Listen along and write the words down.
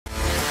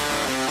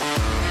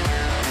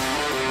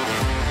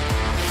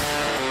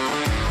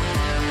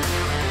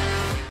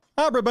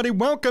Hi, everybody.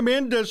 Welcome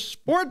into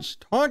Sports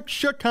Talk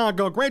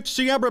Chicago. Great to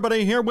see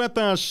everybody here with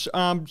us.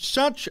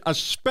 Such a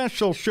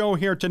special show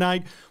here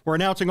tonight. We're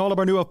announcing all of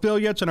our new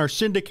affiliates and our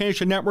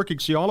syndication network. You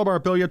can see all of our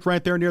affiliates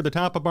right there near the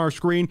top of our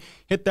screen.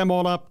 Hit them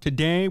all up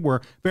today. We're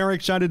very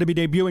excited to be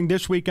debuting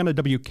this weekend at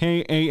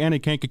WKAN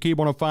and Kankakee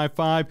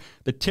 105.5.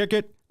 The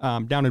Ticket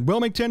down in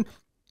Wilmington.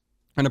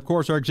 And, of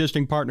course, our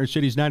existing partner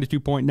cities,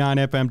 92.9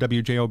 FM,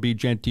 WJOB,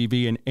 Gent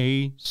TV, and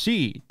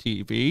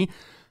ACTV.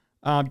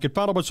 You can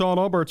follow us all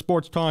over at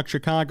Sports Talk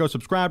Chicago.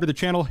 Subscribe to the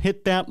channel.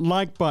 Hit that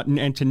like button.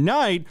 And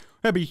tonight,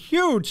 we have a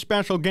huge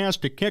special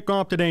guest to kick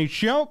off today's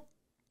show.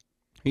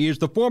 He is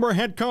the former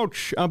head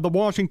coach of the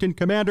Washington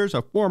Commanders,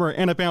 a former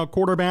NFL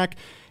quarterback,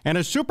 and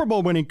a Super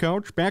Bowl winning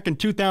coach back in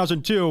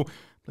 2002.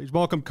 Please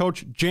welcome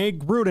Coach Jay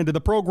Gruden to the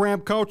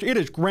program. Coach, it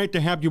is great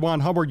to have you on.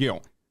 How are you?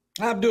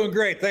 I'm doing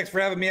great. Thanks for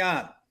having me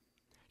on.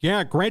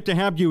 Yeah, great to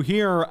have you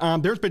here.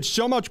 There's been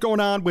so much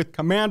going on with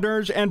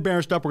Commanders and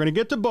Bears stuff. We're going to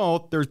get to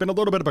both. There's been a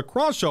little bit of a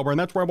crossover, and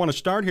that's where I want to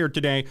start here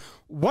today.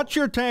 What's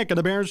your take on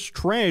the Bears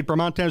trade for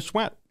Montez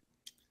Sweat?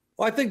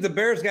 Well, I think the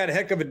Bears got a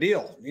heck of a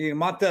deal.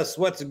 Montez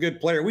Sweat's a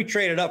good player. We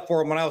traded up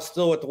for him when I was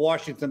still with the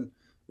Washington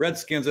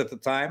Redskins at the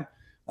time.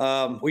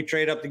 We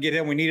traded up to get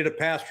him. We needed a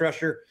pass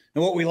rusher.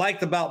 And what we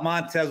liked about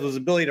Montez was his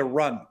ability to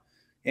run.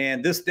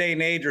 And this day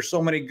and age, there's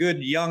so many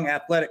good, young,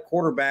 athletic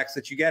quarterbacks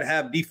that you got to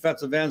have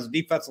defensive ends,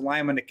 defensive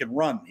linemen that can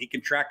run. He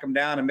can track them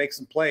down and make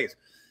some plays.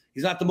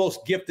 He's not the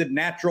most gifted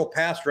natural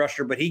pass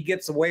rusher, but he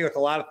gets away with a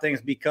lot of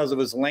things because of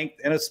his length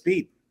and his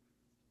speed.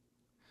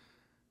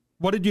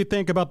 What did you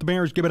think about the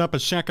Bears giving up a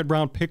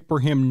second-round pick for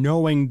him,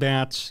 knowing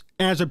that,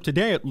 as of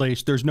today at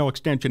least, there's no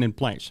extension in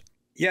place?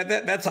 Yeah,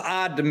 that's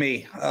odd to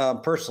me,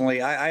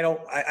 personally.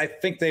 I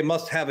think they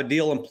must have a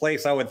deal in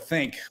place, I would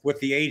think, with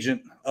the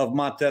agent of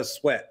Montez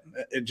Sweat.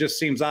 It just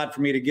seems odd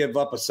for me to give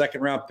up a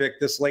second-round pick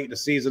this late in the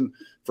season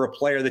for a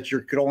player that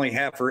you could only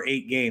have for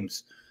 8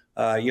 games.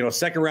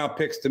 Second-round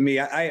picks to me,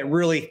 I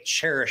really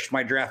cherish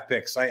my draft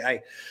picks.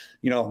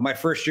 My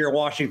first year at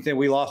Washington,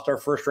 we lost our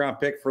first-round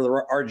pick for the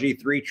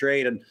RG3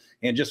 trade,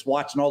 and just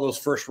watching all those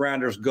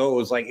first-rounders go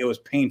it was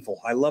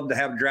painful. I love to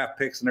have draft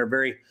picks, and they're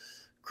very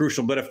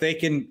crucial. But if they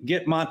can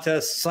get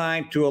Montez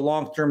signed to a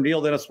long-term deal,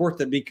 then it's worth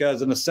it,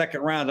 because in the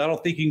second round, I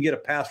don't think you can get a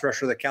pass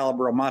rusher the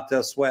caliber of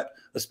Montez Sweat,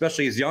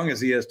 especially as young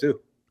as he is too.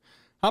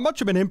 How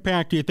much of an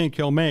impact do you think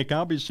he'll make?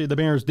 Obviously, the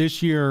Bears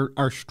this year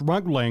are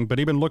struggling, but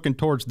even looking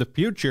towards the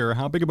future,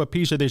 how big of a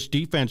piece of this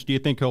defense do you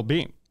think he'll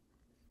be?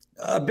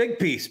 A big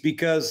piece,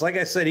 because like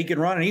I said, he can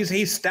run, and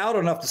he's stout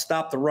enough to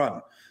stop the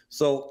run.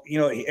 So,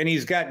 and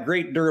he's got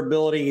great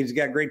durability. He's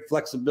got great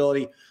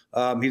flexibility.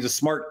 He's a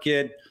smart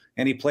kid,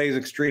 and he plays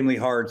extremely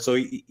hard. So,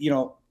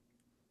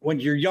 when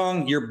you're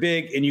young, you're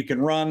big, and you can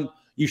run,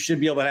 you should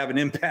be able to have an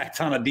impact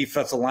on a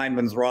defensive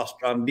lineman's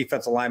roster, on a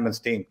defensive lineman's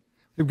team.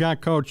 We've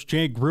got Coach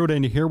Jay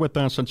Gruden here with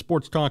us on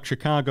Sports Talk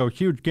Chicago.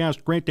 Huge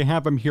guest. Great to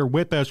have him here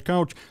with us.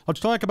 Coach,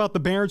 let's talk about the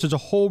Bears as a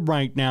whole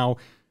right now.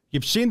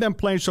 You've seen them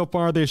play so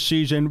far this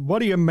season. What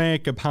do you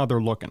make of how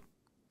they're looking?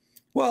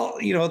 Well,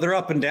 they're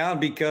up and down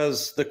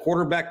because the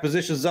quarterback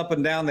position is up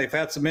and down. They've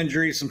had some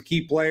injuries, some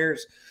key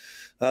players.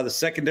 The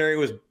secondary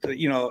was,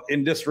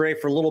 in disarray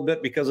for a little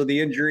bit because of the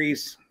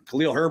injuries.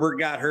 Khalil Herbert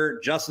got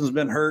hurt. Justin's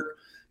been hurt.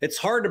 It's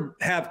hard to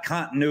have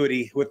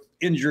continuity with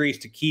injuries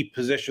to key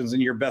positions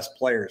in your best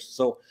players.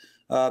 So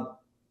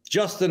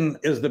Justin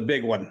is the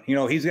big one.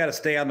 He's got to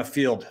stay on the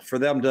field for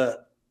them to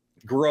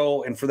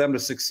grow and for them to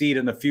succeed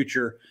in the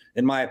future,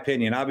 in my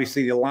opinion.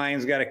 Obviously, the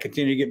Lions got to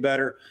continue to get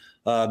better.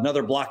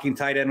 Another blocking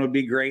tight end would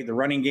be great. The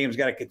running game's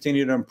got to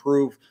continue to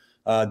improve.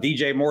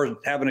 DJ Moore's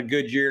having a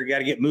good year. Got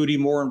to get Moody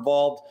more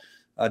involved.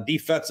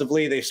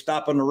 Defensively, they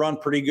stop on the run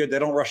pretty good. They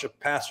don't rush a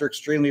passer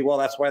extremely well.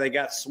 That's why they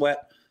got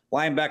Sweat.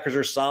 Linebackers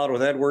are solid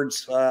with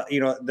Edwards.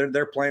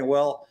 They're playing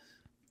well.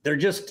 They're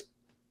just,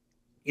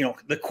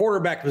 the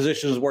quarterback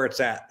position is where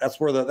it's at. That's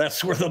where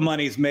the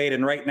money's made.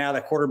 And right now,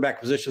 the quarterback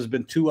position has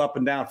been too up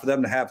and down for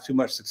them to have too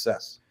much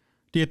success.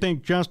 Do you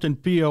think Justin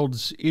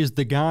Fields is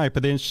the guy for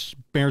this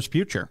Bears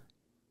future?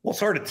 Well, it's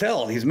hard to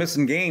tell. He's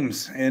missing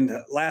games, and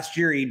last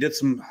year he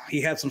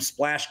had some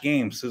splash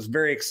games. It was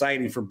very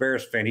exciting for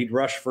Bears fan. He'd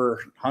rush for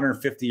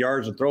 150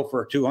 yards and throw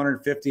for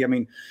 250. I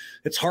mean,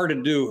 it's hard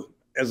to do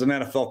as an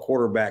NFL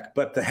quarterback,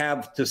 but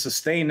to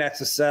sustain that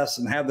success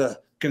and have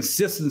the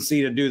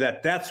consistency to do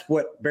that, that's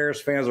what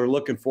Bears fans are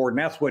looking for, and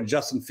that's what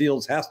Justin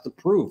Fields has to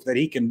prove that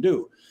he can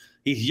do.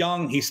 He's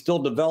young. He's still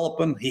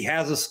developing. He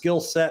has a skill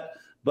set,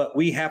 but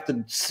we have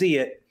to see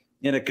it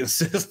in a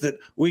consistent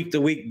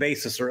week-to-week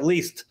basis, or at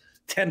least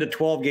 10 to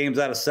 12 games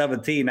out of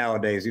 17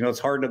 nowadays. It's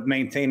hard to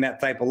maintain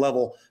that type of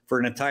level for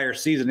an entire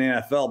season in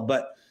the NFL,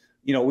 but,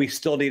 we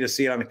still need to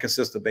see it on a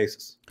consistent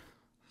basis.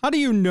 How do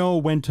you know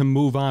when to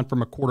move on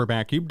from a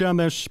quarterback? You've done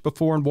this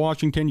before in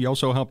Washington. You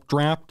also helped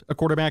draft a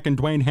quarterback in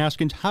Dwayne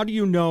Haskins. How do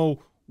you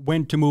know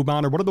when to move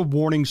on, or what are the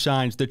warning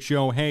signs that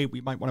show, hey, we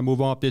might want to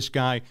move off this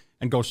guy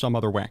and go some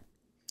other way?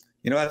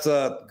 That's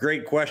a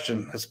great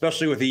question,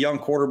 especially with a young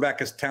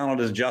quarterback as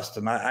talented as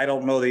Justin. I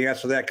don't know the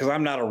answer to that because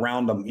I'm not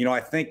around him. I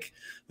think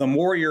the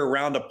more you're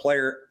around a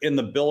player in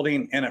the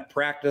building and at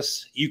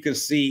practice, you can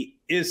see,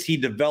 is he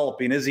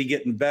developing? Is he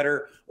getting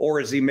better? Or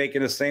is he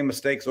making the same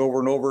mistakes over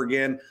and over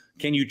again?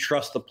 Can you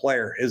trust the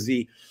player?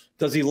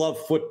 Does he love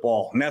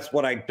football? And that's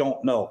what I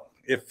don't know.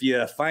 If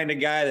you find a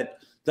guy that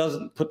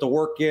doesn't put the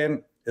work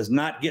in, is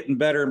not getting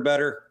better and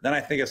better, then I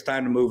think it's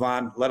time to move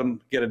on. Let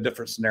him get a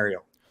different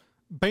scenario.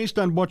 Based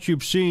on what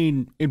you've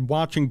seen in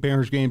watching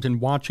Bears games and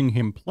watching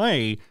him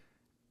play,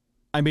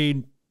 I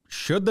mean,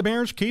 should the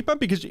Bears keep him?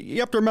 Because you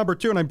have to remember,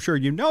 too, and I'm sure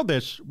you know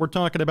this, we're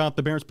talking about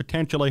the Bears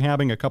potentially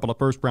having a couple of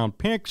first-round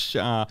picks.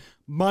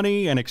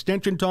 Money and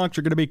extension talks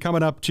are going to be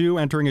coming up, too,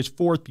 entering his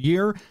fourth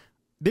year.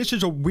 This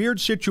is a weird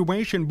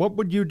situation. What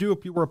would you do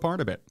if you were a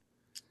part of it?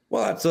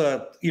 Well, that's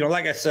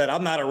like I said,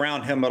 I'm not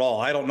around him at all.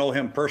 I don't know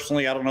him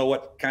personally. I don't know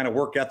what kind of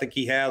work ethic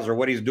he has or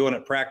what he's doing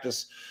at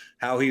practice,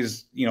 how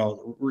he's,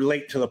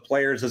 relate to the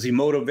players. Does he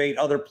motivate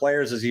other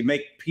players? Does he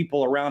make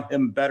people around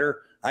him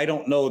better? I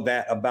don't know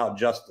that about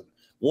Justin.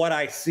 What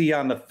I see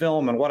on the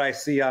film and what I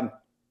see on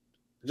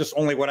just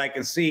only what I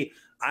can see,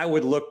 I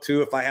would look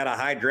to, if I had a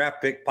high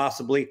draft pick,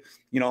 possibly,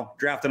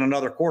 drafting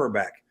another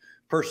quarterback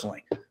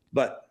personally.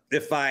 But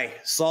if I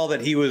saw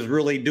that he was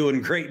really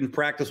doing great in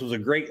practice, was a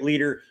great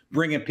leader,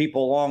 bringing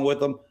people along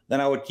with him,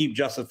 then I would keep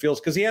Justin Fields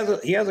because he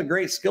has a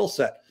great skill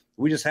set.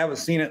 We just haven't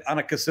seen it on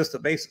a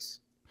consistent basis.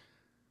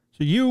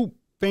 So you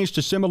faced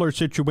a similar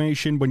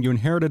situation when you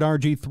inherited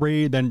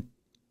RG3, then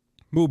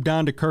moved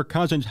on to Kirk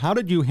Cousins. How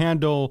did you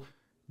handle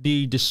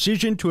the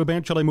decision to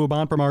eventually move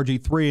on from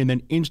RG3 and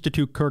then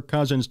institute Kirk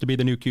Cousins to be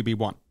the new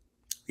QB1?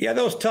 Yeah,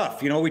 that was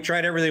tough. We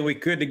tried everything we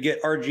could to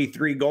get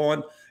RG3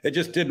 going. It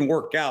just didn't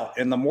work out.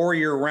 And the more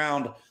you're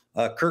around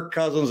Kirk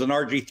Cousins and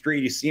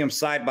RG3, you see them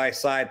side by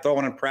side,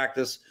 throwing in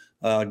practice,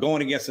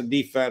 going against the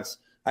defense.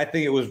 I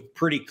think it was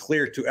pretty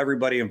clear to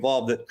everybody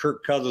involved that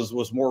Kirk Cousins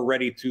was more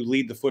ready to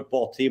lead the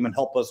football team and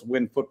help us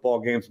win football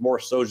games more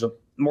so than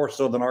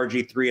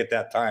RG3 at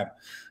that time.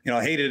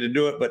 I hated to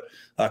do it,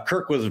 but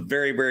Kirk was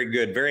very, very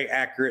good, very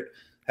accurate,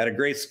 had a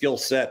great skill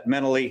set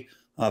mentally,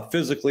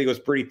 physically was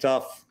pretty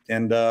tough.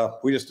 And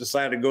we just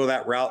decided to go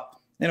that route.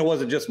 And it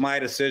wasn't just my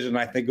decision.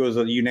 I think it was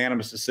a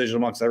unanimous decision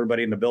amongst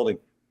everybody in the building.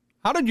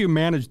 How did you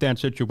manage that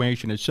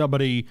situation as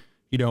somebody,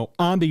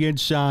 on the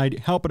inside,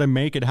 helping to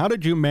make it? How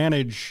did you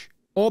manage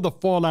all the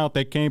fallout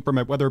that came from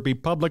it, whether it be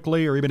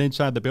publicly or even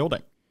inside the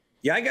building?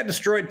 Yeah, I got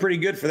destroyed pretty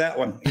good for that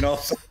one,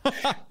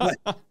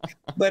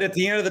 but at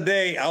the end of the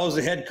day, I was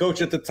the head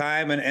coach at the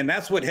time, and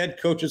that's what head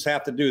coaches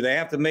have to do. They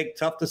have to make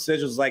tough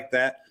decisions like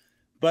that,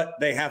 but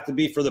they have to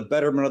be for the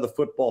betterment of the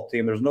football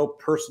team. There's no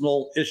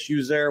personal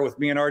issues there with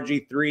me and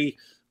RG3.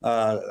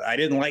 I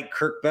didn't like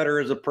Kirk better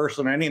as a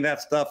person or any of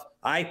that stuff.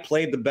 I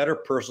played the better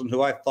person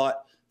who I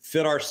thought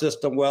fit our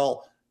system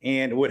well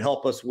and would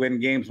help us win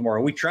games more.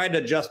 We tried to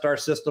adjust our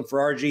system for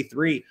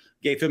RG3,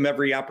 gave him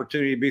every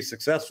opportunity to be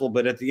successful.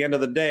 But at the end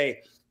of the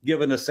day,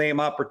 given the same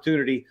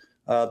opportunity,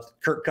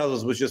 Kirk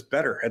Cousins was just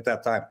better at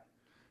that time.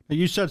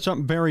 You said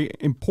something very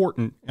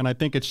important, and I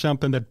think it's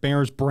something that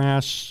Bears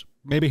brass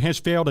maybe has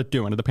failed at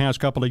doing in the past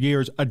couple of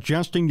years,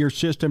 adjusting your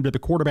system to the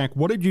quarterback.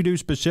 What did you do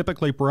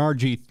specifically for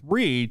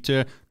RG3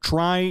 to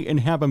try and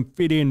have him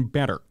fit in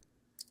better?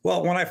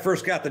 Well, when I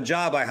first got the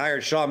job, I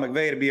hired Sean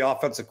McVay to be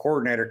offensive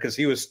coordinator because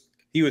he was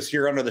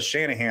here under the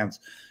Shanahans.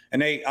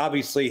 And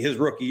obviously his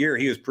rookie year,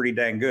 he was pretty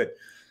dang good.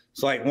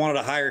 So I wanted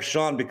to hire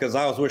Sean because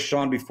I was with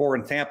Sean before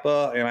in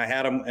Tampa and I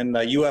had him in the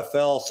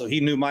UFL. So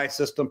he knew my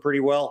system pretty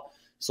well.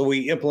 So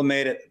we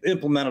implemented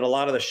a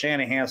lot of the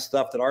Shanahan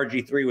stuff that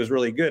RG3 was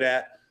really good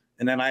at.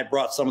 And then I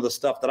brought some of the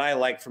stuff that I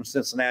liked from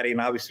Cincinnati and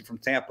obviously from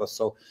Tampa.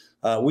 So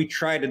we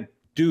tried to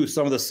do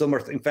some of the similar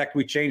things. In fact,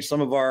 we changed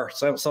some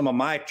of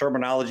my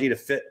terminology to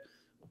fit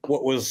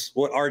what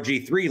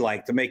RG3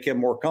 liked to make him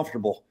more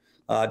comfortable.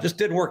 Just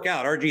didn't work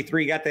out.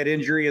 RG3 got that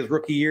injury his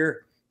rookie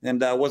year and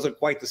wasn't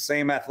quite the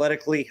same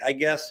athletically, I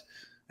guess.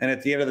 And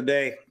at the end of the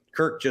day,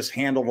 Kirk just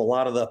handled a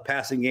lot of the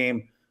passing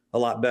game a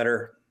lot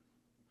better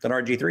than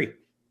RG3.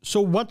 So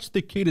what's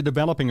the key to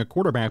developing a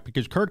quarterback?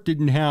 Because Kirk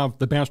didn't have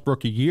the best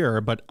rookie year,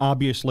 but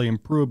obviously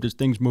improved as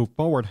things move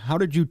forward. How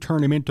did you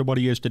turn him into what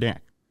he is today?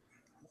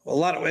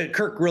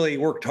 Kirk really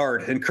worked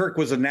hard, and Kirk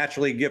was a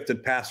naturally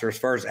gifted passer as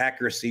far as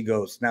accuracy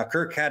goes. Now,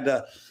 Kirk had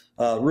to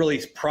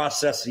really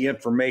process the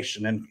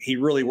information, and he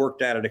really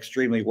worked at it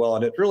extremely well.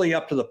 And it's really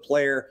up to the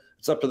player.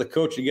 It's up to the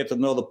coach to get to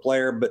know the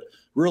player, but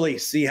really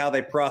see how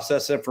they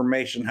process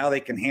information, how they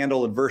can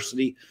handle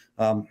adversity,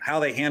 how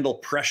they handle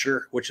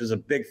pressure, which is a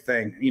big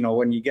thing.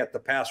 When you get the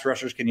pass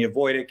rushers, can you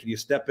avoid it? Can you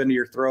step into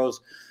your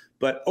throws?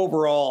 But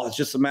overall, it's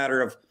just a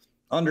matter of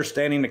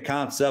understanding the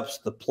concepts,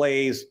 the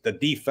plays, the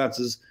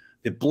defenses,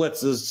 the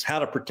blitzes, how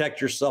to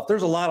protect yourself.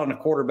 There's a lot on the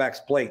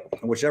quarterback's plate,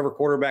 and whichever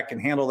quarterback can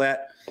handle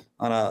that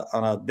on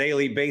a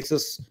daily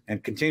basis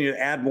and continue to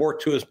add more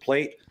to his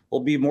plate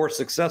will be more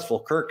successful.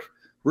 Kirk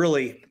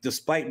really,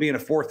 despite being a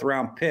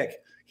fourth-round pick,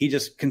 he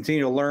just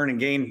continued to learn and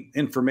gain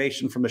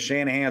information from the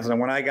Shanahans. And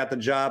when I got the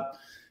job,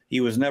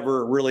 he was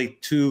never really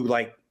too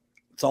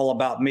it's all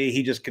about me.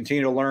 He just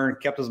continued to learn,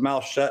 kept his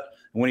mouth shut.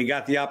 And when he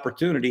got the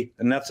opportunity,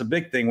 and that's a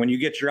big thing, when you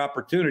get your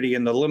opportunity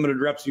and the limited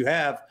reps you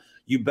have,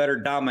 you better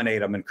dominate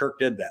them. And Kirk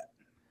did that.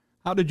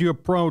 How did you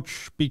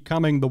approach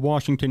becoming the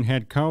Washington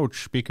head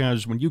coach?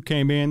 Because when you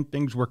came in,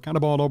 things were kind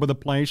of all over the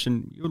place,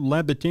 and you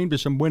led the team to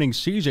some winning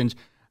seasons.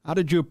 How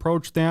did you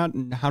approach that,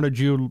 and how did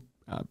you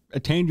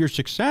attain your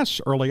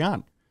success early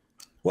on?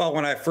 Well,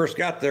 when I first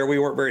got there, we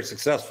weren't very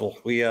successful.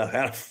 We had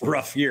a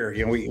rough year.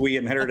 You know, we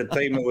inherited a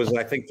team that was,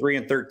 I think,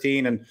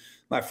 3-13, and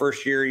my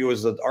first year he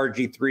was the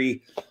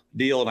RG3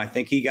 deal, and I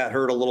think he got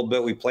hurt a little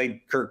bit. We played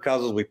Kirk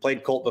Cousins, we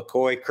played Colt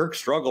McCoy. Kirk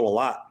struggled a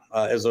lot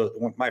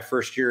my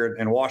first year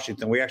in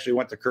Washington. We actually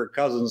went to Kirk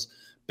Cousins,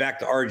 back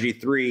to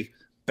RG3,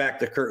 back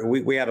to Kirk.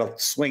 We had a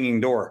swinging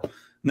door. And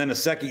then the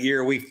second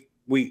year, we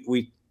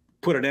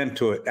put an end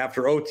to it.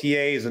 After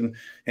OTAs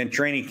and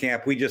training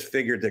camp, we just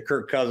figured that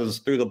Kirk Cousins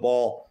threw the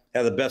ball,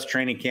 had the best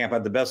training camp,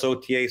 had the best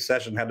OTA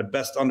session, had the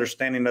best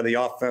understanding of the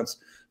offense.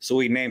 So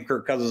we named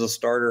Kirk Cousins a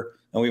starter,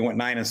 and we went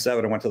 9-7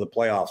 and went to the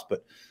playoffs.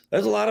 But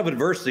there's a lot of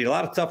adversity, a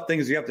lot of tough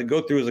things you have to go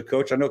through as a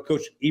coach. I know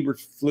Coach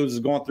Eberflus is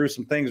going through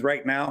some things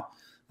right now.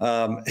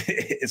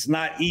 It's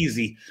not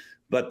easy,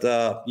 but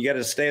you got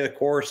to stay the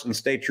course and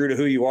stay true to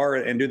who you are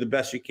and do the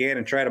best you can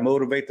and try to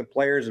motivate the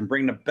players and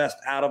bring the best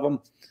out of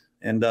them.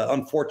 And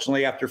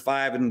unfortunately, after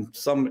 5 and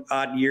some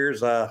odd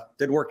years,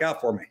 didn't work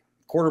out for me.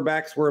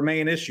 Quarterbacks were a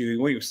main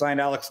issue. We signed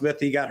Alex Smith.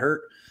 He got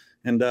hurt.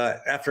 And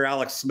after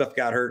Alex Smith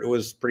got hurt, it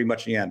was pretty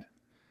much the end.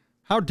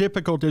 How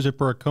difficult is it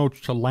for a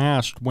coach to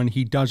last when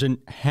he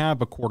doesn't have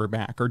a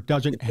quarterback or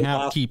doesn't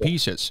have key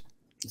pieces?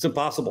 It's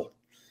impossible.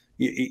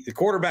 The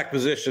quarterback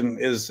position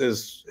is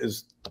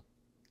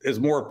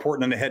more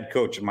important than the head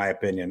coach, in my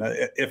opinion.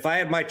 If I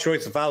had my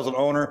choice, if I was an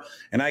owner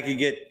and I could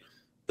get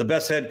the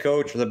best head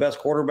coach or the best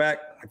quarterback,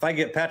 if I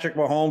get Patrick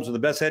Mahomes or the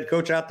best head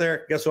coach out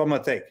there, guess who I'm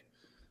going to take?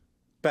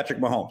 Patrick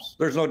Mahomes.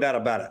 There's no doubt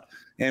about it.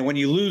 And when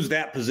you lose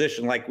that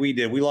position like we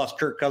did, we lost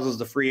Kirk Cousins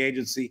to free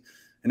agency,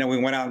 and then we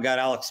went out and got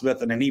Alex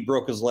Smith, and then he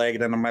broke his leg.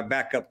 And then my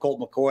backup, Colt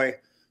McCoy,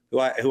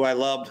 who I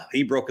loved,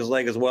 he broke his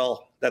leg as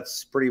well.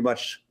 That's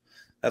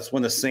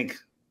when the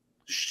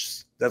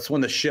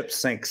ship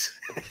sinks.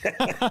 We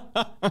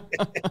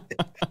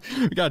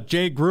got Coach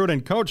Jay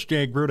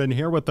Gruden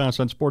here with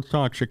us on Sports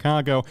Talk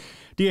Chicago.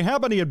 Do you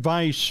have any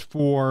advice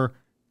for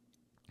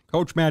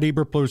Coach Matt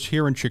Eberflus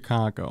here in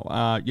Chicago?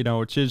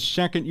 It's his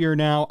second year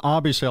now.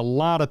 Obviously, a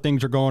lot of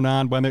things are going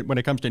on when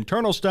it comes to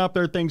internal stuff.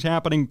 There are things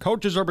happening.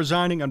 Coaches are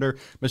resigning under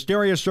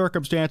mysterious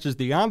circumstances.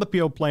 The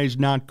on-the-field play is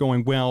not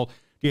going well.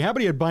 Do you have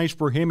any advice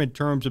for him in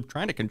terms of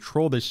trying to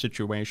control this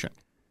situation?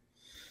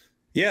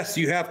 Yes,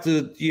 you have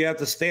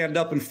to stand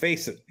up and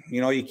face it.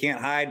 You can't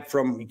hide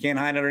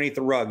underneath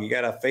the rug. You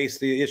got to face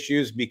the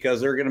issues because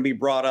they're going to be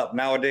brought up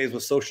nowadays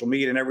with social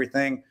media and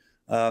everything.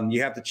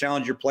 You have to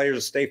challenge your players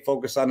to stay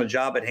focused on the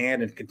job at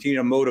hand and continue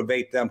to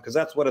motivate them because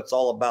that's what it's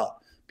all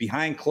about.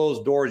 Behind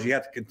closed doors, you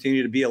have to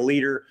continue to be a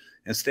leader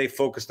and stay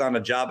focused on the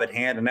job at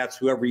hand, and that's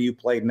whoever you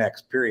play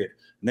next, period.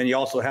 And then you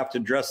also have to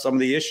address some of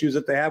the issues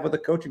that they have with the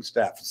coaching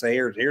staff and say,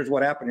 here's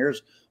what happened.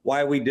 Here's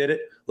why we did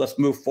it. Let's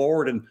move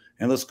forward and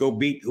let's go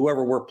beat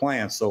whoever we're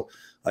playing. So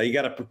you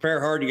got to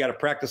prepare hard. You got to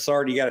practice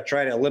hard. You got to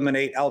try to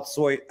eliminate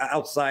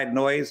outside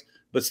noise,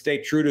 but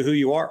stay true to who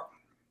you are.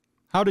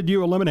 How did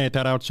you eliminate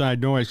that outside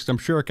noise? Because I'm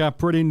sure it got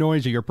pretty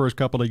noisy your first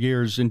couple of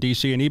years in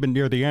D.C. and even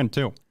near the end,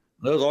 too.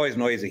 It was always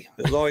noisy.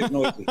 And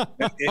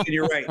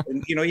you're right.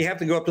 And, you have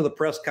to go up to the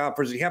press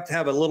conference. You have to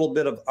have a little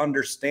bit of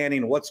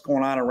understanding what's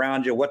going on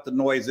around you, what the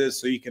noise is,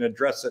 so you can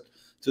address it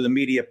to the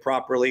media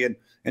properly and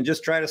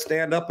just try to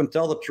stand up and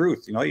tell the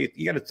truth. You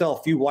got to tell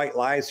a few white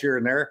lies here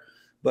and there,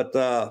 but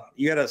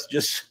you got to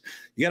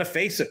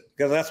face it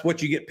because that's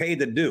what you get paid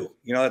to do.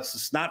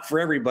 It's not for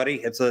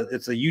everybody. It's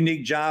a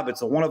unique job.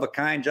 It's a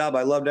one-of-a-kind job.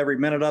 I loved every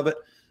minute of it,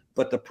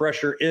 but the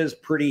pressure is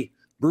pretty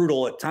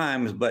brutal at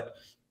times, but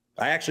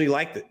I actually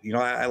liked it.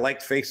 I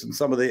liked facing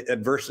some of the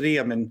adversity.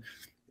 I mean,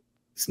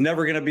 it's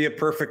never going to be a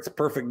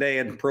perfect day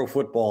in pro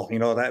football.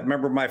 I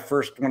remember when I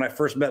first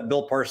met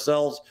Bill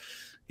Parcells,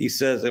 he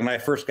says, and when I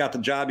first got the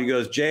job, he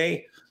goes,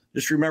 Jay,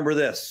 just remember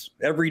this.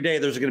 Every day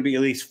there's going to be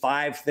at least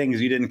 5 things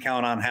you didn't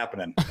count on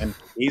happening. And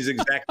he's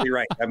exactly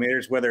right. I mean,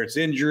 whether it's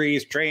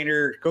injuries,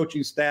 trainer,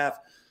 coaching staff,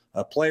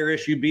 a player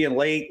issue being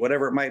late,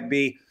 whatever it might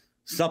be,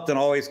 something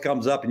always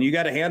comes up and you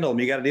got to handle them.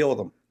 You got to deal with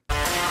them.